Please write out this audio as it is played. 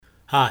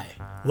Hi,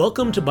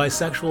 welcome to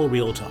Bisexual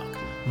Real Talk.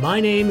 My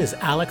name is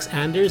Alex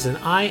Anders and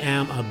I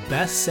am a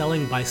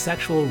best-selling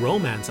bisexual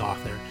romance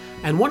author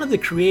and one of the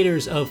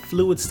creators of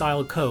Fluid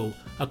Style Co.,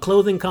 a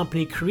clothing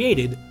company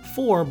created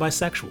for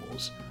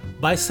bisexuals.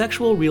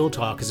 Bisexual Real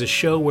Talk is a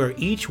show where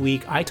each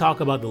week I talk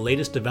about the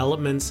latest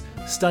developments,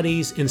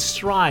 studies, and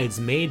strides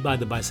made by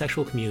the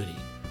bisexual community.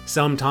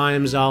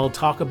 Sometimes I'll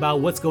talk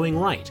about what's going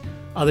right,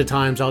 other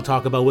times I'll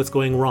talk about what's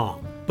going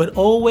wrong. But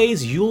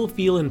always you'll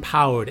feel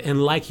empowered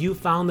and like you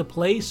found the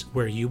place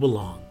where you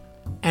belong.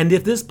 And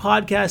if this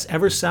podcast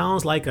ever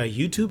sounds like a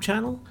YouTube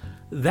channel,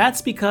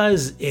 that's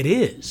because it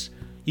is.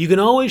 You can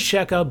always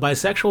check out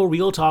Bisexual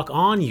Real Talk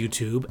on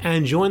YouTube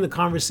and join the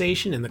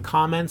conversation in the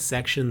comments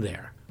section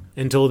there.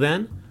 Until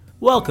then,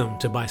 welcome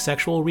to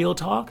Bisexual Real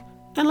Talk,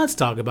 and let's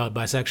talk about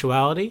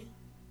bisexuality.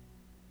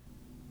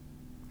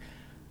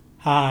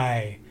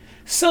 Hi.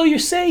 So you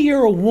say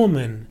you're a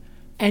woman,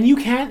 and you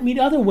can't meet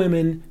other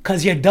women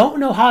because you don't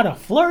know how to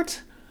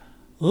flirt?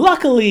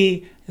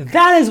 Luckily,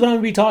 that is what I'm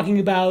going to be talking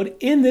about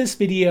in this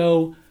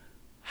video,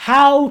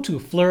 how to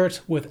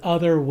flirt with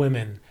other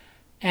women.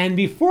 And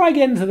before I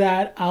get into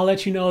that, I'll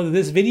let you know that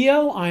this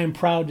video, I am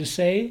proud to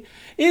say,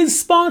 is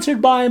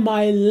sponsored by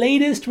my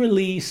latest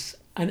release,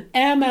 an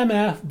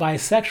MMF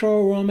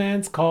bisexual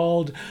romance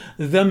called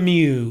The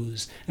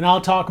Muse. And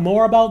I'll talk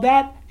more about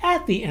that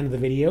at the end of the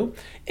video.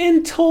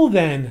 Until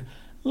then,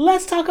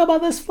 let's talk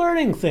about this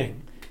flirting thing.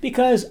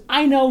 Because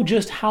I know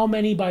just how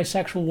many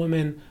bisexual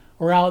women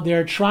are out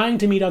there trying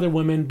to meet other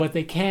women, but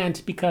they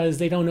can't because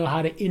they don't know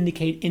how to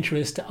indicate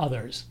interest to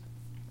others.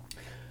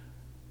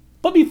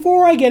 But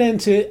before I get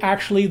into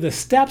actually the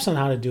steps on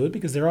how to do it,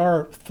 because there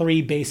are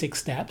 3 basic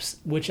steps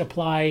which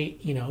apply,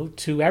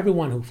 to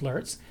everyone who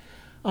flirts.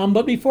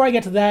 But before I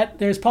get to that,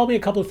 there's probably a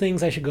couple of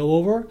things I should go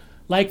over.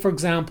 Like, for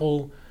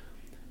example,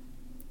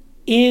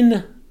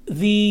 in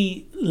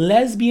the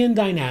lesbian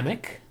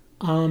dynamic,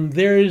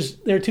 there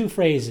are 2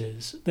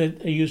 phrases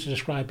that are used to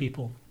describe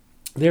people.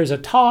 There's a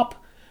top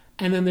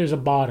and then there's a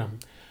bottom.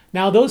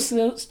 Now those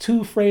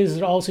 2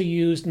 phrases are also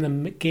used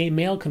in the gay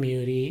male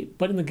community,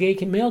 but in the gay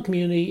male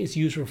community it's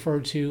used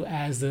referred to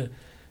as the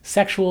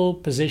sexual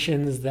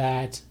positions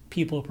that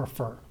people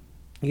prefer.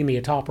 It can be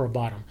a top or a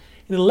bottom.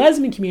 In the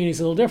lesbian community it's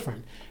a little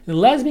different. In the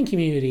lesbian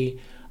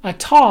community, a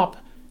top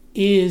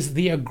is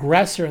the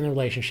aggressor in the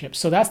relationship.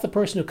 So that's the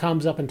person who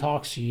comes up and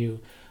talks to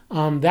you.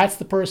 That's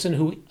the person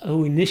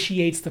who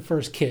initiates the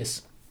first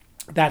kiss.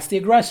 That's the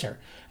aggressor.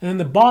 And then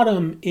the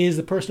bottom is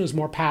the person who's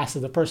more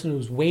passive, the person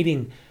who's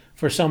waiting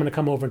for someone to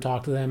come over and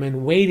talk to them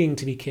and waiting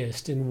to be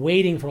kissed and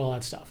waiting for all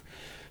that stuff.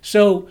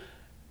 So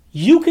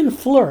you can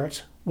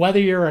flirt whether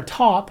you're a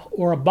top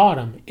or a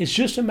bottom. It's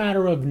just a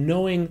matter of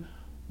knowing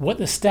what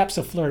the steps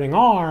of flirting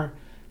are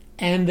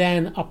and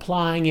then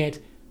applying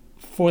it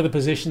for the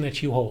position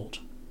that you hold.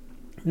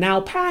 Now,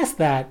 past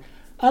that,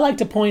 I like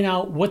to point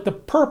out what the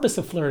purpose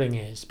of flirting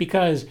is,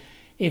 because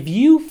if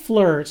you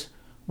flirt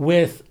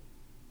with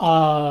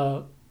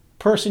a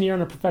person you're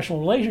in a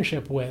professional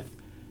relationship with,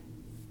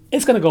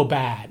 it's going to go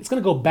bad. It's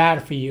going to go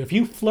bad for you. If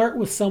you flirt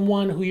with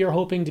someone who you're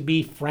hoping to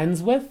be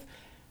friends with,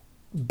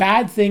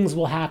 bad things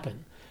will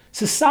happen.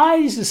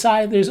 Society's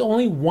decided there's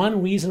only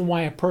one reason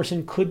why a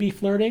person could be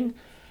flirting,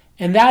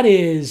 and that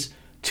is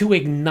to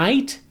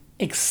ignite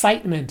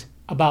excitement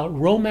about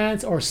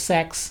romance or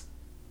sex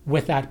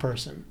with that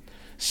person.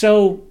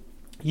 So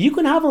you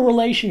can have a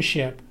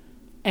relationship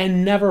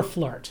and never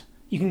flirt.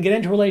 You can get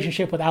into a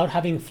relationship without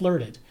having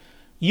flirted.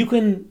 You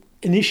can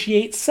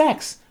initiate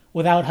sex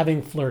without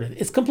having flirted.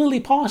 It's completely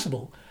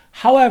possible.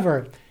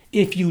 However,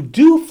 if you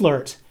do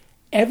flirt,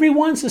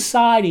 everyone in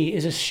society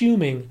is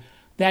assuming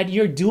that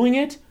you're doing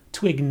it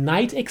to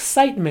ignite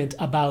excitement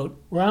about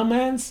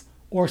romance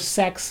or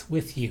sex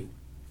with you.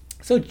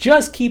 So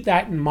just keep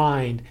that in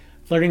mind.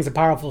 Flirting is a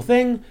powerful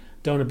thing.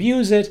 Don't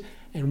abuse it.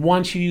 And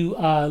once you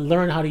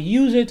learn how to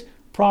use it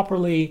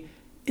properly,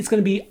 it's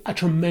going to be a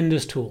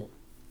tremendous tool.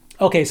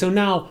 Okay, so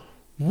now,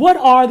 what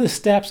are the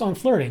steps on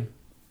flirting?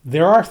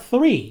 There are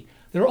 3.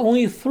 There are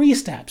only 3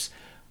 steps.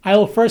 I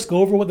will first go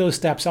over what those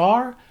steps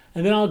are,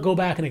 and then I'll go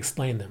back and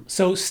explain them.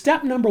 So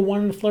step number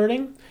 1 in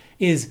flirting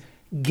is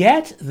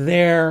get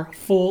their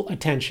full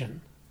attention.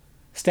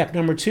 Step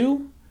number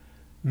 2,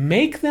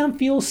 make them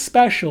feel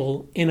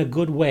special in a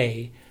good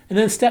way. And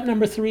then step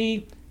number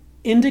 3,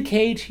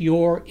 indicate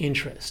your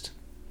interest.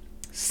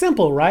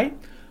 Simple, right?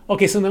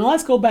 Okay, so now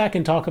let's go back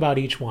and talk about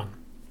each one.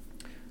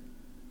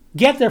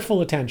 Get their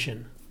full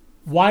attention.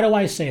 Why do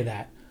I say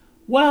that?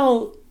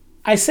 Well,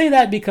 I say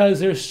that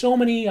because there's so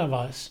many of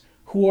us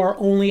who are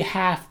only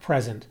half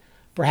present.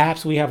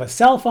 Perhaps we have a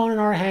cell phone in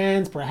our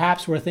hands,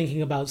 perhaps we're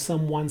thinking about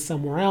someone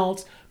somewhere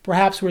else,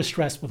 perhaps we're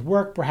stressed with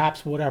work,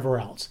 perhaps whatever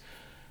else.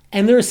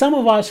 And there are some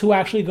of us who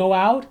actually go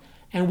out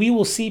and we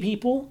will see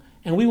people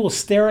and we will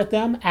stare at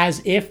them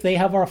as if they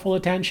have our full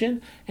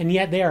attention, and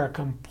yet they are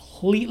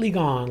completely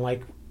gone.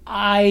 Like,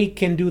 I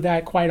can do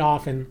that quite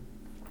often,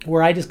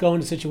 where I just go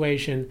into a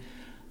situation,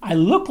 I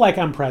look like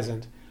I'm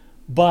present,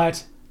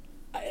 but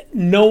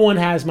no one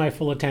has my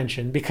full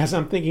attention because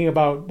I'm thinking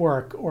about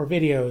work or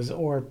videos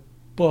or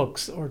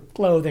books or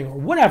clothing or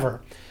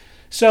whatever.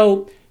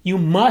 So you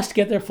must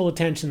get their full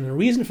attention. And the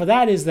reason for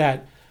that is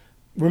that,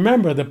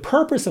 remember, the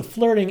purpose of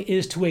flirting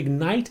is to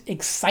ignite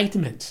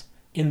excitement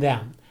in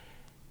them.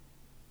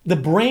 The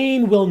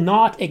brain will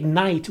not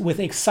ignite with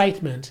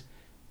excitement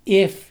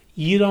if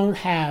you don't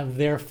have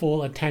their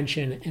full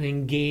attention and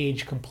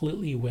engage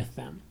completely with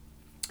them.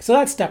 So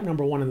that's step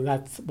number one, and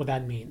that's what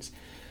that means.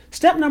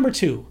 Step number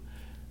two,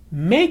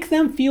 make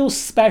them feel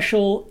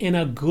special in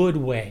a good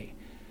way.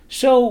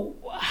 So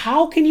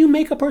how can you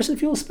make a person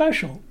feel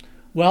special?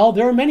 Well,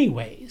 there are many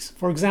ways.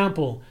 For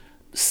example,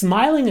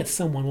 smiling at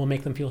someone will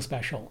make them feel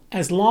special,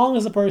 as long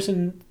as the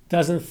person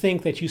doesn't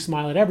think that you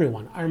smile at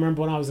everyone. I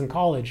remember when I was in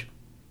college,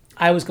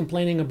 I was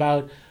complaining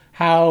about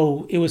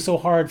how it was so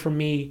hard for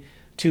me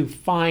to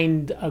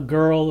find a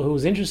girl who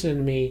was interested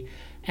in me,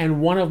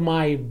 and one of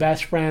my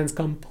best friends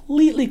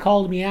completely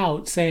called me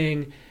out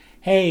saying,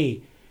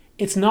 hey,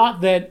 it's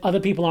not that other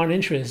people aren't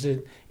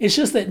interested. It's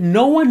just that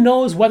no one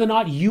knows whether or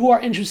not you are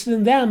interested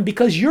in them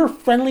because you're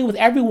friendly with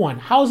everyone.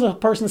 How's a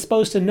person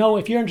supposed to know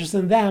if you're interested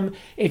in them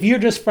if you're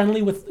just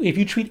friendly with, if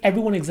you treat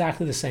everyone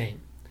exactly the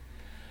same?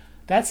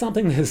 That's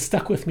something that has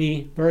stuck with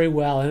me very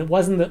well, and it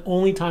wasn't the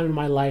only time in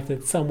my life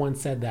that someone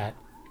said that.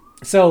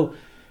 So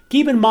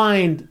keep in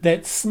mind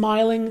that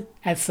smiling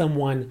at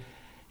someone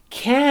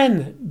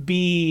can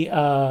be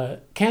a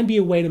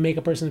way to make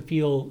a person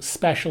feel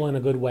special in a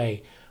good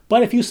way.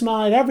 But if you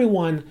smile at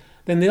everyone,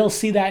 then they'll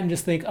see that and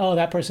just think, oh,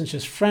 that person's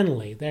just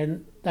friendly.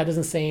 That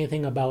doesn't say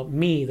anything about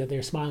me that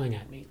they're smiling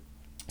at me.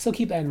 So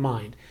keep that in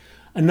mind.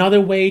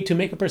 Another way to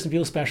make a person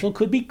feel special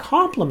could be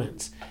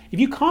compliments. If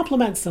you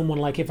compliment someone,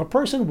 like if a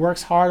person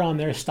works hard on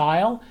their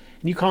style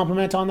and you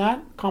compliment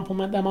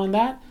them on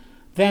that,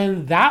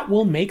 then that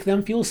will make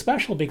them feel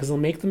special because it'll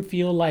make them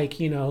feel like,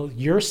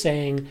 you're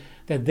saying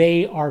that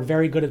they are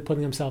very good at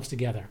putting themselves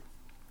together.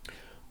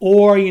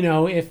 Or,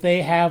 if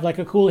they have like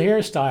a cool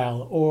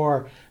hairstyle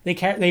or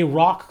they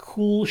rock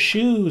cool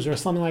shoes or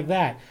something like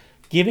that,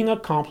 giving a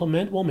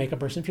compliment will make a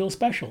person feel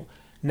special.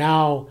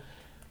 Now,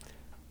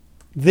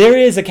 there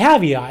is a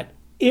caveat.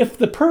 If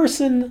the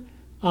person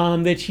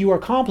that you are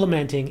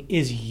complimenting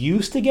is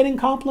used to getting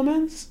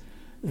compliments,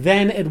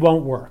 then it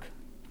won't work,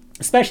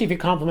 especially if you're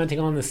complimenting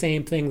on the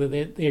same thing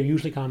that they're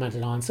usually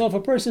commented on. So if a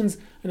person's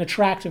an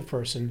attractive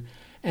person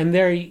and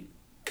they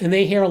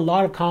hear a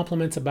lot of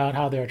compliments about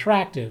how they're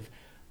attractive,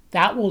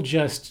 that will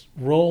just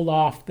roll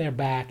off their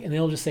back and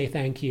they'll just say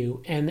thank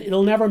you. And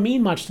it'll never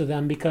mean much to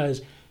them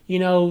because,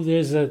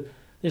 there's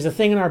a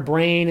thing in our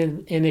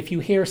brain, and if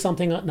you hear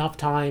something enough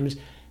times,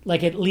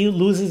 like it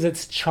loses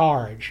its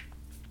charge.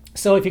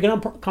 So if you're going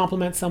to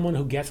compliment someone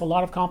who gets a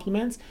lot of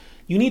compliments,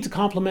 you need to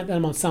compliment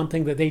them on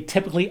something that they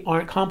typically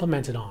aren't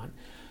complimented on.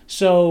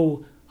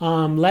 So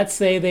let's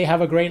say they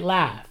have a great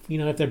laugh.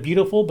 If they're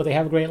beautiful but they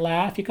have a great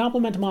laugh, you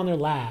compliment them on their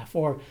laugh,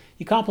 or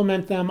you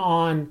compliment them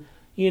on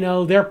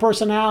their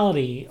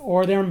personality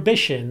or their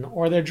ambition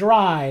or their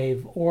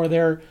drive or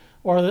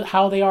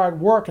how they are at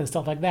work and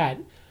stuff like that.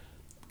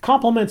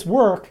 Compliments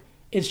work.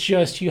 It's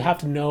just you have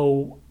to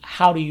know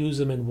how to use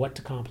them and what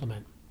to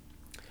compliment.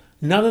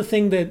 Another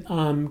thing that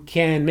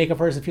can make a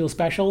person feel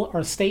special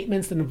are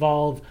statements that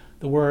involve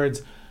the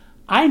words,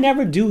 I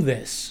never do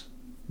this,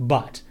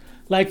 but.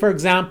 Like, for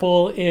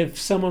example, if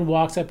someone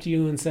walks up to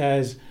you and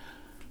says,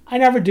 I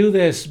never do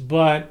this,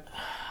 but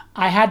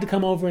I had to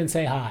come over and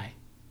say hi.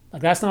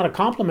 Like, that's not a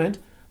compliment.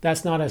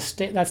 That's not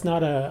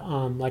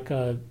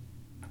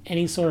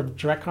any sort of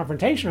direct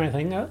confrontation or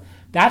anything.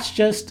 That's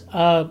just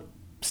a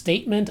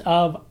statement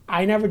of,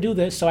 I never do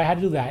this, so I had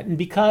to do that. And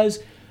because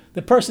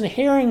the person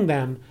hearing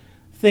them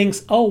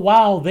thinks, oh,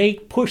 wow, they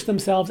push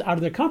themselves out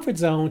of their comfort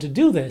zone to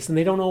do this, and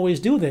they don't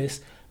always do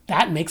this,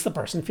 that makes the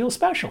person feel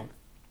special.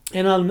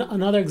 And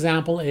another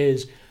example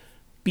is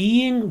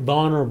being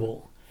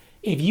vulnerable.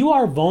 If you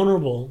are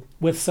vulnerable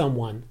with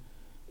someone,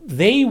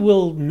 they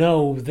will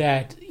know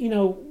that,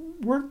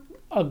 we're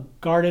a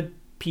guarded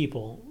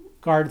people,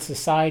 guarded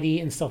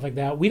society and stuff like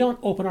that. We don't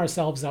open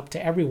ourselves up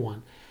to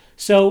everyone.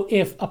 So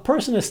if a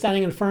person is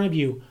standing in front of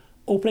you,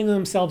 opening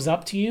themselves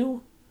up to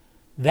you,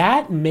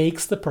 that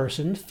makes the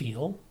person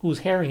who's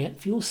hearing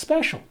it, feel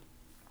special.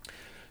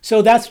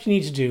 So that's what you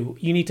need to do.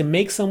 You need to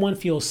make someone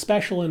feel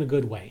special in a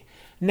good way.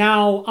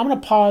 Now, I'm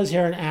going to pause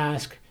here and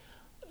ask,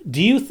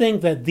 do you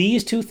think that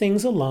these two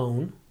things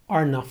alone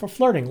are enough for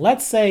flirting?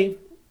 Let's put it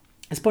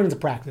into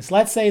practice.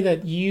 Let's say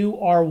that you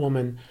are a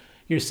woman,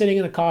 you're sitting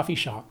in a coffee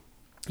shop,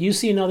 you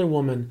see another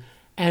woman,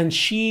 and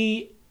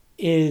she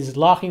is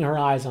locking her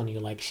eyes on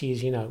you, like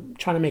she's,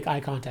 trying to make eye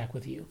contact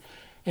with you.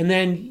 And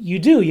then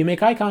you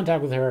make eye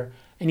contact with her,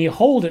 and you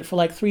hold it for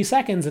like 3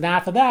 seconds, and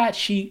after that,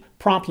 she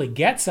promptly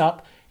gets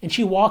up, and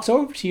she walks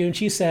over to you, and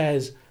she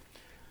says,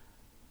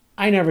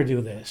 I never do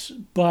this,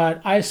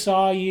 but I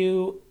saw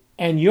you,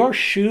 and your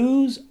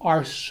shoes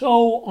are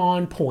so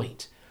on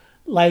point.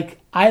 Like,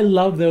 I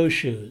love those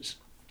shoes.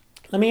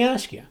 Let me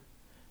ask you,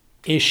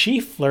 is she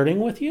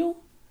flirting with you?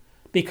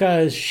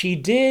 Because she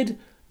did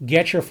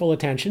get your full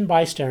attention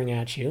by staring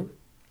at you.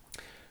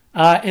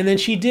 And then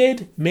she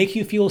did make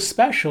you feel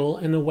special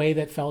in a way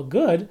that felt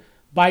good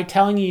by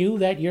telling you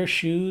that your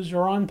shoes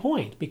are on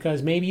point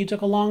because maybe you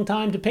took a long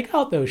time to pick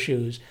out those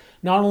shoes,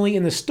 not only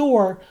in the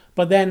store,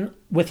 but then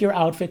with your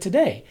outfit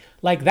today.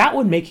 Like that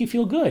would make you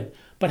feel good.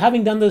 But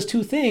having done those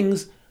two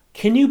things,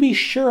 can you be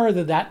sure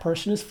that that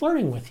person is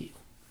flirting with you?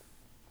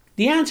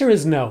 The answer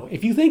is no.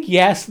 If you think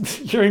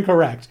yes, you're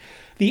incorrect.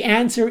 The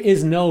answer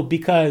is no,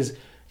 because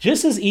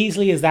just as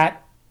easily as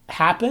that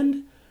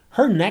happened,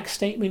 her next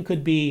statement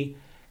could be,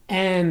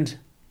 and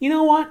you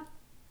know what?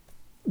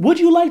 Would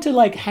you like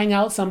to hang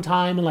out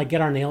sometime and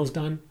get our nails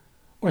done?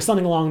 Or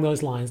something along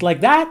those lines.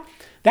 Like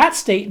that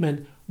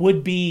statement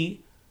would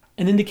be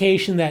an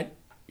indication that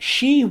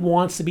she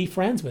wants to be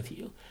friends with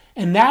you.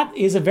 And that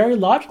is a very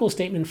logical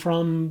statement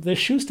from the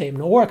shoe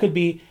statement. Or it could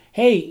be,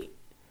 hey,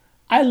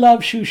 I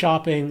love shoe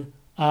shopping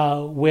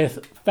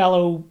with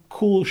fellow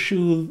cool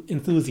shoe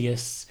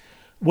enthusiasts.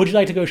 Would you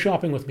like to go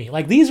shopping with me?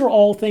 Like these are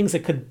all things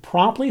that could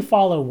promptly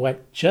follow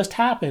what just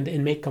happened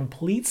and make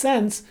complete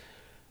sense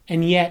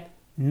and yet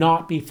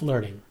not be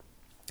flirting.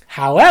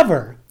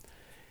 However,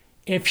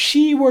 if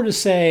she were to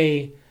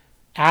say,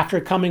 after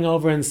coming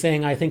over and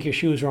saying, I think your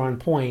shoes are on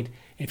point,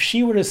 if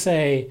she were to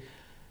say,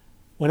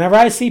 whenever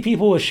I see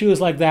people with shoes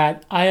like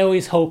that, I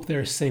always hope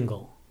they're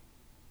single.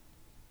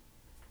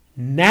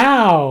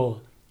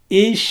 Now,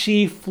 is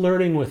she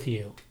flirting with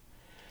you?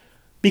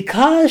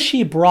 Because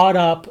she brought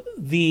up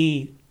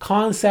the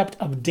concept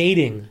of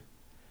dating,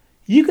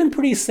 you can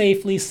pretty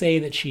safely say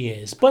that she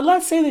is. But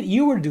let's say that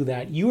you were to do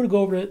that. You were to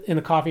go over in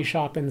a coffee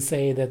shop and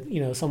say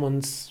that,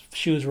 someone's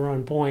shoes were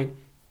on point.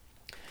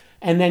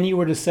 And then you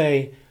were to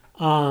say,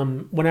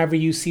 whenever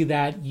you see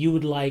that, you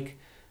would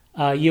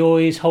you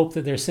always hope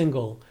that they're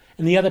single.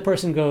 And the other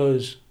person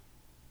goes,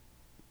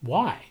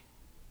 why?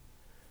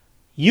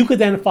 You could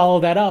then follow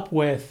that up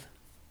with,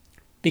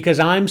 because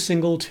I'm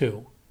single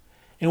too.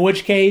 In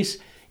which case,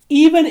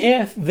 even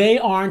if they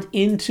aren't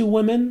into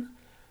women,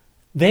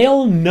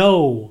 they'll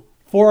know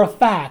for a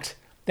fact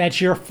that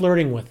you're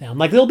flirting with them.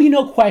 There'll be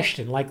no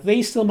question.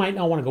 They still might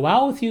not want to go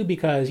out with you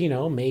because,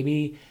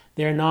 maybe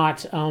they're not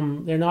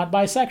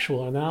bisexual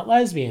or they're not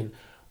lesbian,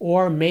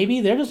 or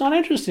maybe they're just not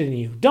interested in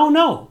you. Don't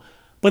know.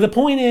 But the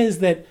point is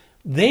that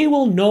they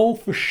will know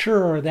for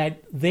sure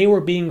that they were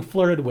being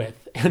flirted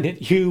with and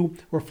that you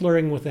were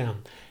flirting with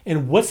them.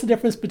 And what's the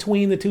difference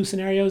between the two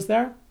scenarios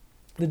there?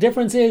 The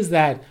difference is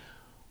that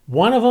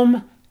one of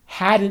them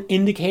had an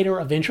indicator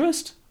of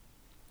interest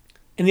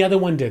and the other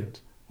one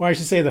didn't. Or I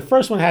should say the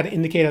first one had an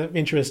indicator of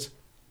interest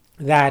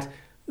that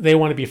they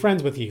want to be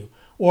friends with you.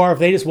 Or if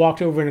they just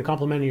walked over and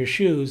complimented your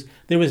shoes,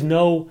 there was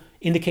no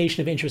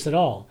indication of interest at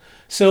all.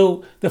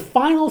 So the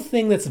final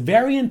thing that's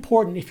very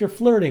important if you're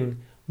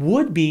flirting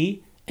would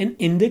be an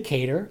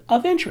indicator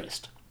of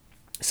interest.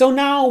 So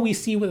now we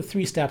see what the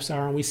 3 steps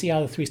are and we see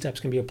how the 3 steps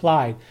can be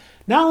applied.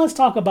 Now let's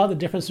talk about the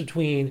difference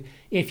between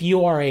if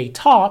you are a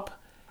top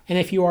and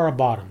if you are a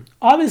bottom.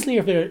 Obviously,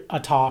 if you're a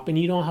top and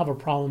you don't have a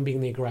problem being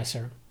the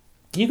aggressor,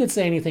 you could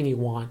say anything you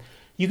want.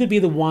 You could be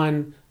the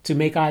one to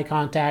make eye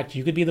contact.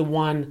 You could be the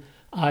one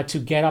to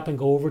get up and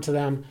go over to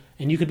them.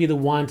 And you could be the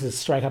one to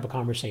strike up a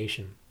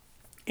conversation.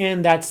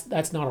 And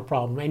that's not a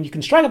problem. And you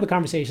can strike up the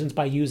conversations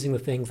by using the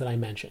things that I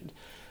mentioned.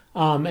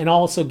 And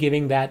also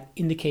giving that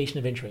indication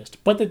of interest.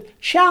 But the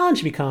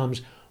challenge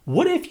becomes,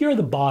 what if you're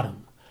the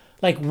bottom?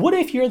 What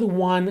if you're the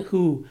one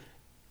who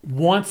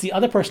wants the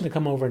other person to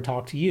come over and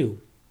talk to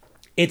you?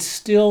 It's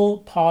still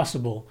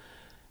possible.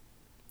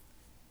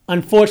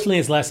 Unfortunately,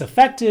 it's less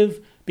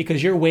effective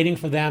because you're waiting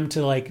for them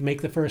to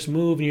make the first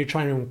move and you're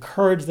trying to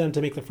encourage them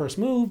to make the first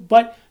move,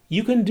 but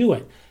you can do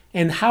it.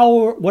 And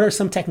what are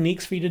some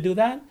techniques for you to do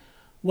that?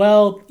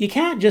 Well, you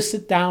can't just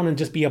sit down and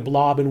just be a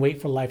blob and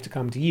wait for life to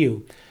come to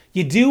you.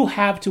 You do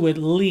have to at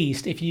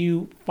least, if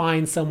you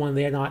find someone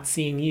they're not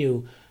seeing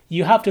you,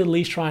 you have to at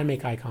least try and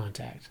make eye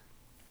contact.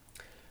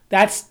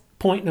 That's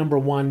point number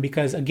 1,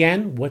 because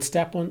again, what's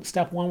step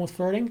one with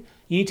flirting?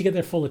 You need to get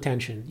their full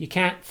attention. You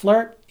can't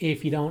flirt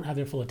if you don't have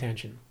their full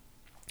attention.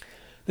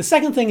 The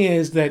second thing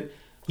is that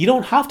you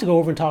don't have to go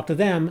over and talk to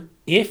them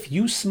if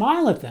you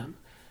smile at them.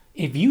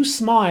 If you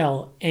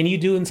smile and you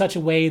do in such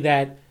a way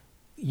that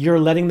you're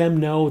letting them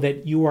know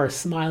that you are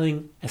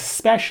smiling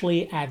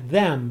especially at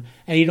them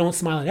and you don't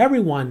smile at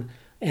everyone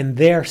and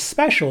they're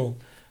special,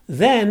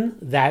 then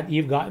that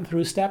you've gotten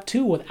through step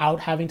 2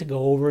 without having to go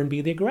over and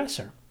be the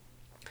aggressor.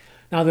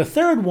 Now, the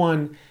third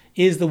one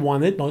is the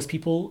one that most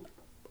people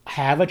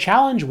have a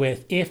challenge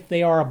with if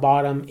they are a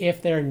bottom,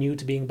 if they're new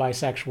to being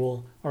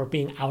bisexual or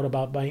being out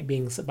about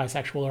being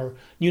bisexual or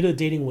new to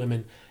dating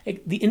women.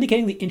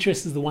 Indicating the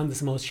interest is the one that's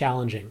the most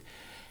challenging.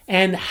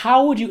 And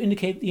how would you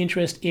indicate the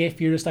interest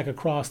if you're just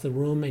across the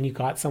room and you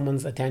got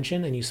someone's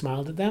attention and you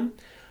smiled at them?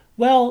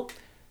 Well,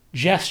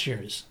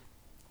 gestures.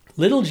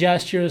 Little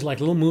gestures,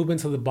 like little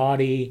movements of the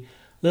body,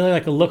 literally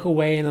like a look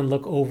away and then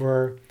look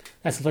over.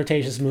 That's a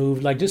flirtatious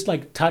move. Just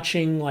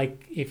touching,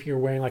 if you're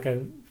wearing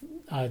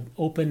a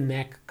open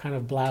neck kind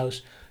of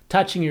blouse,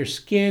 touching your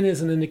skin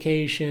is an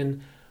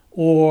indication,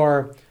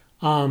 or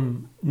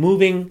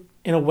moving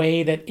in a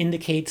way that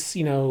indicates,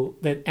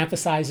 that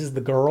emphasizes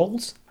the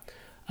girls.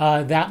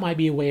 That might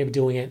be a way of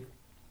doing it.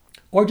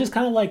 Or just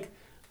kind of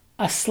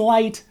a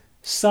slight,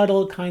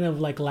 subtle kind of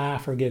like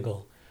laugh or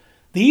giggle.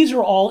 These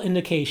are all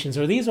indications,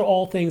 or these are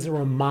all things that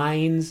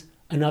reminds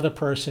another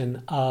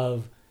person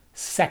of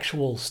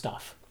sexual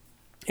stuff.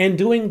 And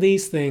doing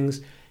these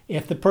things,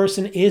 if the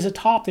person is a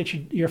top that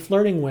you're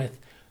flirting with,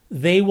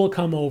 they will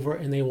come over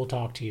and they will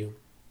talk to you.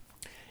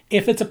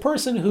 If it's a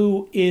person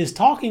who is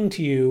talking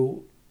to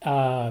you,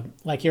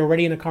 like you're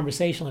already in a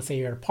conversation, let's say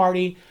you're at a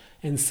party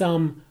and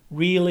some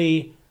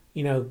really,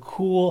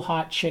 cool,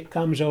 hot chick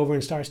comes over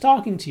and starts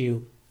talking to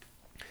you,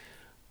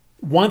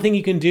 one thing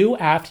you can do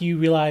after you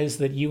realize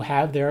that you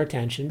have their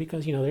attention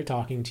because, they're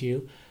talking to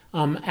you,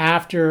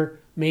 after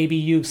maybe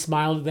you've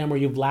smiled at them or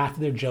you've laughed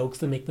at their jokes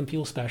to make them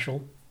feel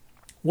special,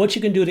 what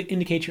you can do to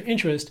indicate your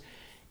interest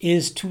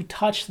is to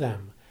touch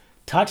them.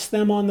 Touch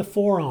them on the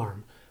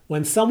forearm.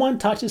 When someone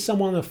touches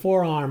someone on the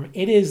forearm,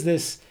 it is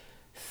this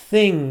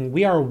thing.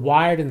 We are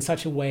wired in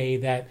such a way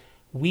that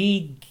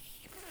we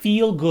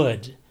feel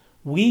good.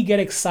 We get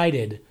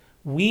excited.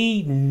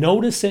 We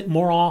notice it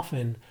more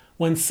often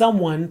when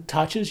someone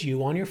touches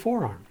you on your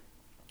forearm.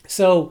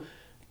 So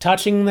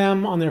touching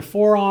them on their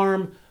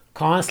forearm,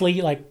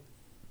 constantly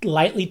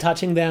lightly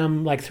touching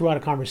them throughout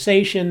a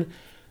conversation,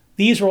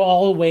 these are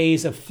all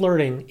ways of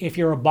flirting if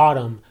you're a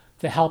bottom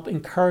to help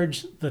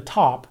encourage the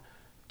top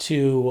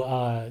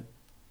to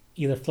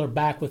either flirt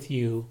back with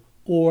you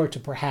or to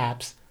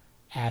perhaps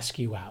ask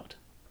you out.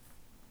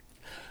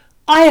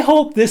 I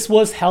hope this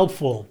was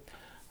helpful.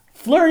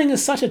 Flirting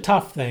is such a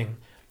tough thing.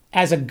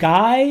 As a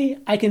guy,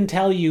 I can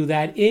tell you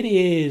that it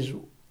is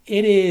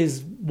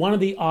one of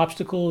the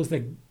obstacles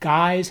that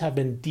guys have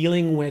been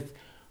dealing with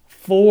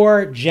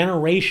for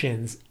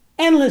generations,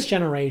 endless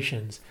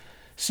generations.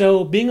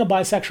 So being a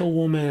bisexual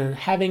woman and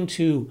having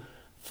to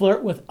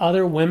flirt with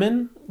other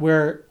women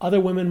where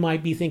other women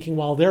might be thinking,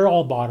 well, they're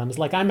all bottoms.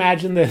 I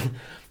imagine that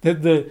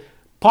the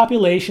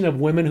population of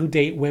women who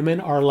date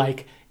women are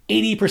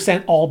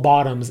 80% all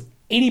bottoms,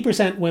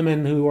 80%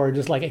 women who are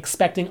just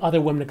expecting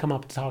other women to come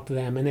up to talk to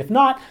them. And if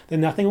not,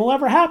 then nothing will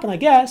ever happen, I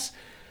guess.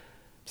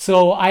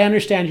 So I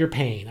understand your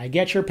pain. I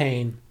get your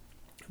pain.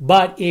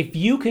 But if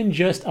you can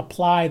just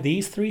apply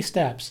these 3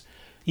 steps,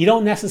 you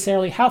don't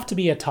necessarily have to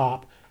be a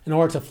top in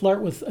order to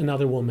flirt with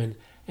another woman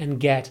and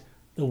get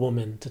the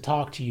woman to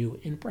talk to you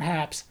and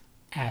perhaps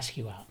ask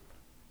you out.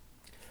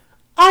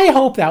 I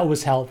hope that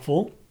was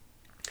helpful.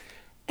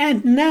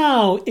 And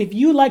now, if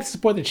you'd like to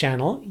support the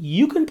channel,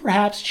 you can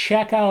perhaps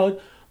check out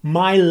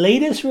my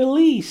latest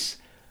release,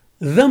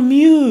 The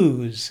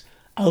Muse.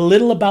 A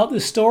little about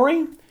this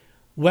story?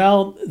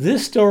 Well,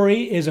 this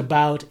story is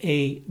about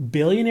a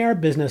billionaire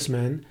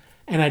businessman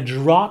and a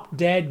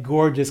drop-dead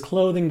gorgeous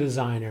clothing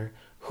designer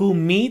who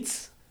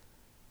meets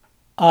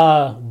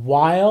a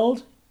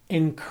wild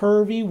and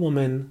curvy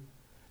woman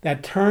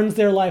that turns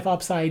their life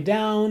upside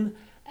down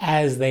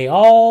as they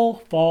all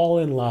fall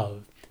in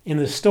love. In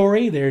the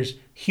story, there's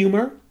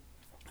humor,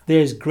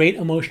 there's great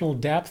emotional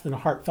depth and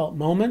heartfelt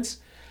moments,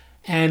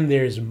 and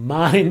there's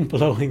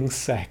mind-blowing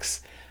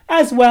sex,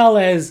 as well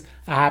as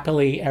a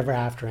happily ever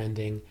after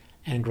ending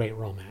and great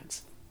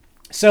romance.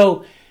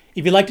 So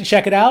if you'd like to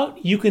check it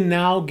out, you can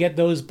now get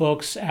those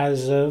books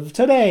as of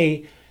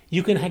today.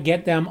 You can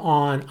get them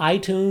on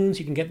iTunes,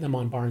 you can get them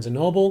on Barnes &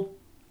 Noble,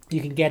 you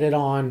can get it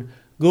on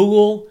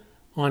Google,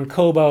 on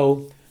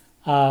Kobo,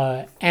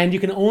 and you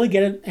can only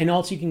get it, and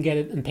also you can get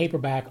it in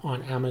paperback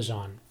on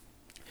Amazon.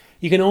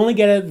 You can only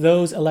get it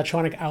those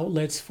electronic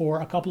outlets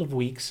for a couple of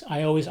weeks.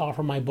 I always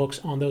offer my books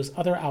on those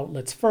other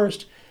outlets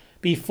first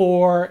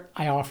before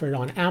I offer it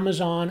on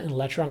Amazon and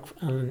electronic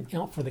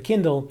for the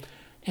Kindle,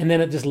 and then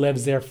it just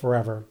lives there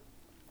forever.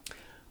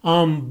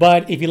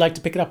 But if you'd like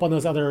to pick it up on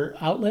those other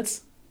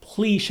outlets,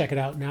 please check it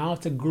out now.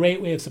 It's a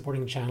great way of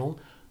supporting the channel.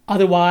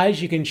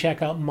 Otherwise, you can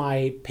check out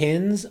my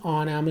pins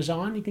on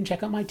Amazon. You can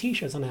check out my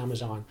t-shirts on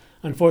Amazon.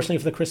 Unfortunately,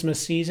 for the Christmas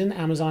season,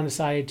 Amazon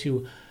decided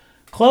to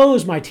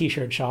close my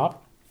t-shirt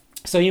shop.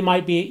 So you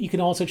can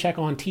also check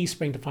on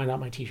Teespring to find out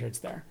my t-shirts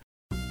there.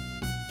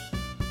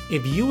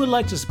 If you would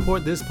like to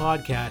support this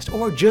podcast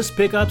or just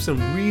pick up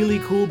some really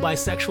cool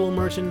bisexual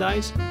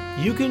merchandise,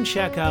 you can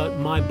check out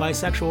my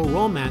bisexual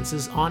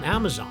romances on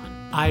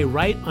Amazon. I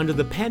write under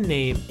the pen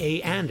name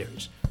A.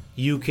 Anders.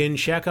 You can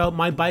check out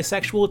my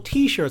bisexual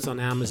t-shirts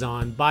on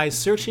Amazon by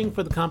searching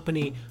for the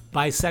company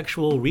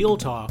Bisexual Real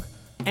Talk,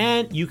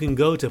 and you can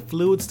go to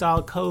Fluid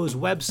Style Co.'s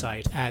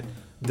website at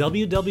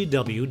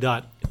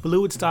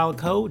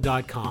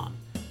www.fluidstyleco.com.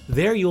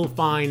 There you'll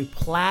find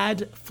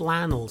plaid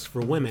flannels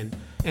for women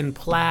and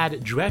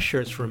plaid dress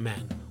shirts for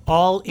men,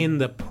 all in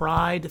the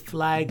pride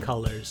flag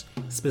colors,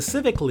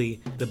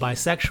 specifically the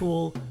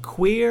bisexual,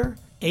 queer,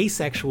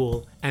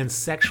 asexual, and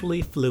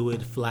sexually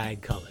fluid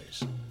flag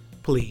colors.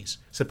 Please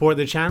support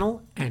the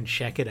channel and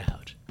check it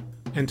out.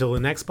 Until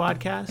the next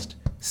podcast,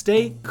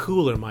 stay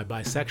cooler, my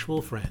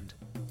bisexual friend.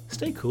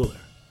 Stay cooler.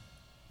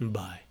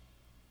 Bye.